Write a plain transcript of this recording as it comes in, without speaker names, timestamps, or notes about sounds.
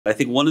I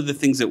think one of the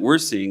things that we're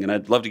seeing, and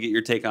I'd love to get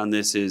your take on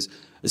this, is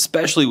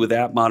especially with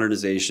app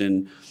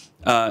modernization,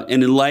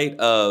 and in light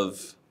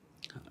of,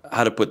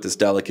 how to put this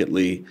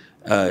delicately,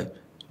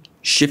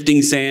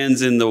 shifting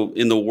sands in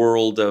the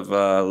world of,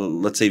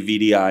 let's say,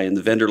 VDI and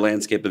the vendor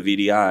landscape of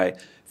VDI.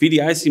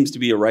 VDI seems to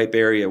be a ripe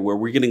area where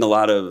we're getting a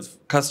lot of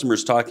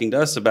customers talking to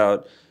us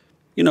about,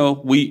 you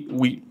know,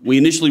 we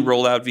initially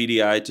rolled out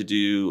VDI to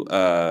do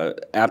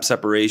app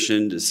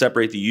separation, to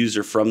separate the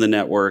user from the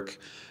network.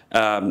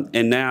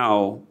 And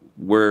now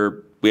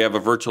we have a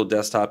virtual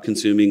desktop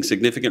consuming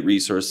significant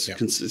resource,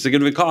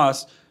 significant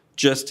cost,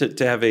 just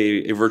to have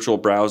a virtual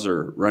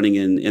browser running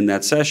in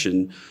that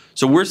session.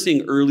 So we're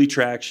seeing early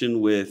traction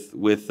with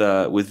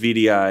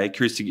VDI.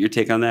 Curious to get your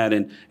take on that.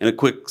 And a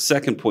quick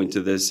second point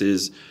to this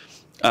is,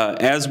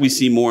 as we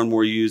see more and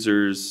more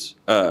users,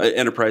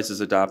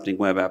 enterprises adopting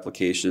web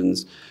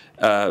applications,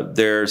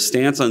 their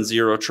stance on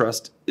zero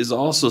trust is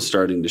also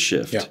starting to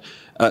shift,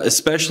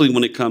 especially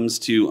when it comes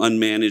to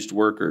unmanaged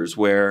workers,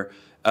 where,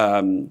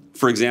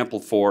 for example,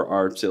 for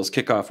our sales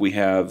kickoff, we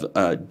have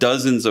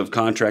dozens of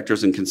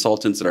contractors and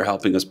consultants that are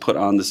helping us put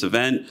on this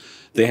event.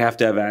 They have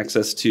to have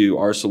access to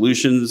our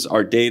solutions,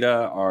 our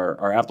data,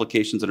 our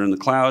applitions that are in the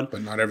cloud.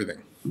 But not everything.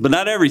 But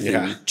not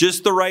everything,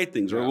 just the right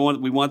things. Yeah.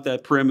 We want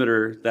that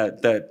perimeter,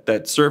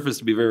 that surface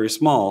to be very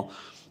small.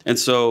 And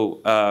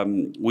so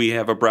we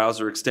have a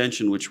browser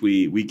extension which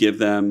we give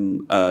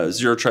them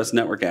zero trust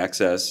network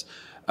access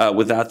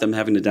without them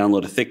having to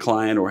download a thick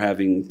client or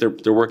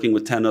they're working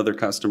with 10 other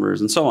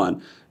customers and so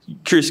on.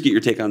 Curious to get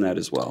your take on that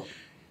as well.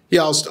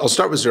 Yeah, I'll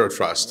start with zero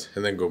trust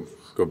and then go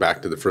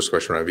back to the first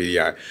question around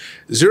VDI.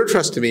 Zero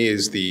trust to me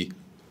is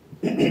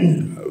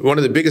one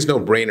of the biggest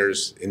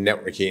no-brainers in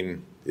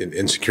networking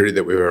in security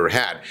that we've ever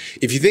had.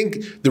 If you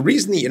think the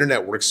reason the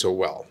internet works so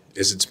well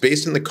is it's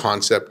based on the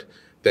concept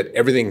that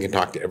everything can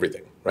talk to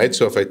everything, right?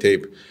 So if I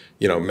tape,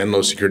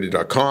 Menlo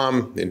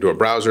Security.com into a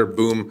browser,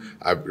 boom,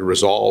 it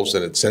resolves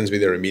and it sends me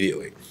there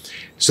immediately.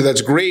 So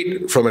that's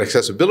great from an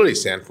accessibility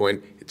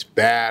standpoint. It's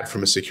bad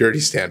from a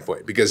security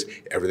standpoint because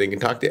everything can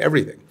talk to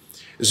everything.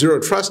 Zero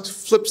trust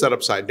flips that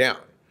upside down,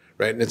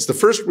 right? And it's the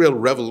first real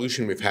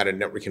revolution we've had in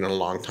networking in a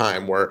long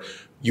time where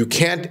you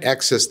can't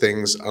access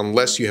things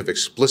unless you have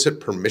explicit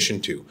permission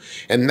to.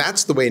 And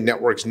that's the way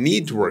networks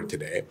need to work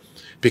today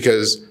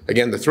because,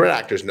 again, the threat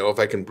actors know if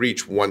I can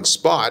breach one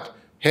spot,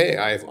 hey,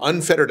 I have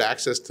unfettered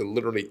access to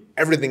literally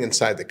everything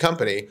inside the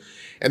company.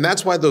 And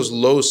that's why those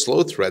low,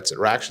 slow threats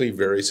are actually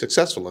very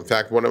successful. In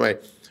fact, one of my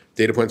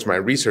data points from my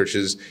research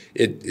is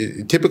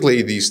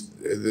typically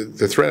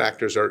the threat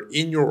actors are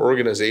in your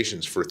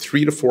organizations for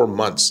 3 to 4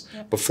 months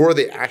before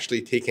they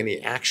actually take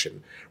any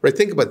action. Right?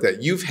 Think about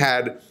that. You've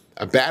had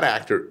a bad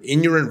actor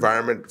in your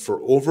environment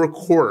for over a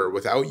quarter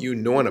without you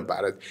knowing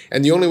about it,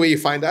 and the only way you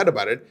find out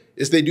about it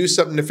is they do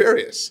something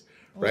nefarious.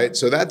 Right?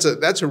 So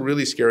that's a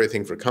really scary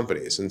thing for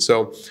companies. And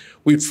so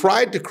we've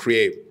tried to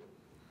create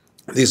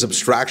these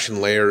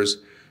abstraction layers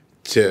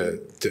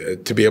to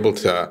be able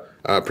to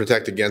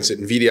protect against it.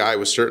 And VDI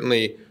was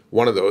certainly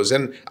one of those.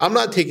 And I'm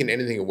not taking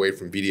anything away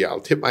from VDI. I'll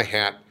tip my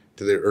hat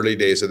to the early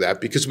days of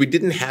that because we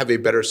didn't have a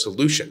better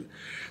solution.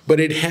 But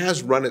it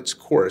has run its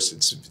course.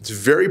 It's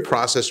very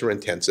processor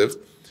intensive.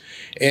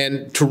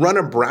 And to run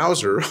a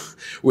browser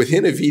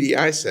within a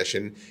VDI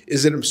session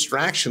is an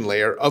abstraction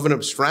layer of an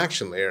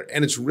abstraction layer,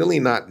 and it's really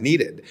not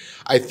needed.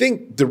 I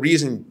think the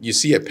reason you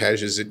see it,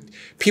 Pej, is that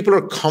people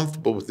are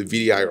comfortable with the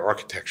VDI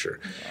architecture.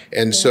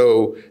 And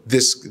so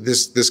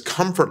this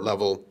comfort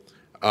level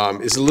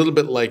is a little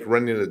bit like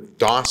running a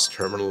DOS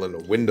terminal in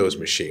a Windows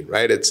machine,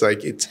 right? It's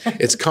like,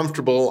 it's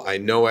comfortable, I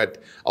know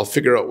it, I'll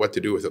figure out what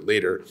to do with it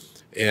later.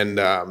 And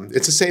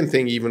it's the same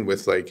thing even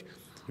with like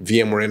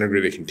VMware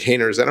integrated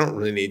containers. I don't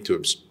really need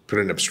to put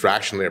an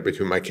abstraction layer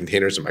between my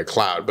containers and my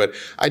cloud, but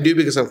I do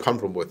because I'm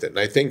comfortable with it. And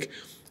I think,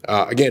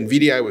 again,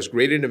 VDI was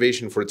great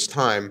innovation for its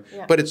time,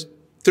 but it's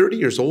 30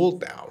 years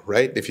old now,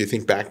 right? If you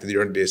think back to the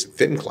early days of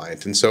thin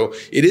client. And so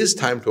it is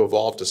time to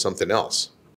evolve to something else.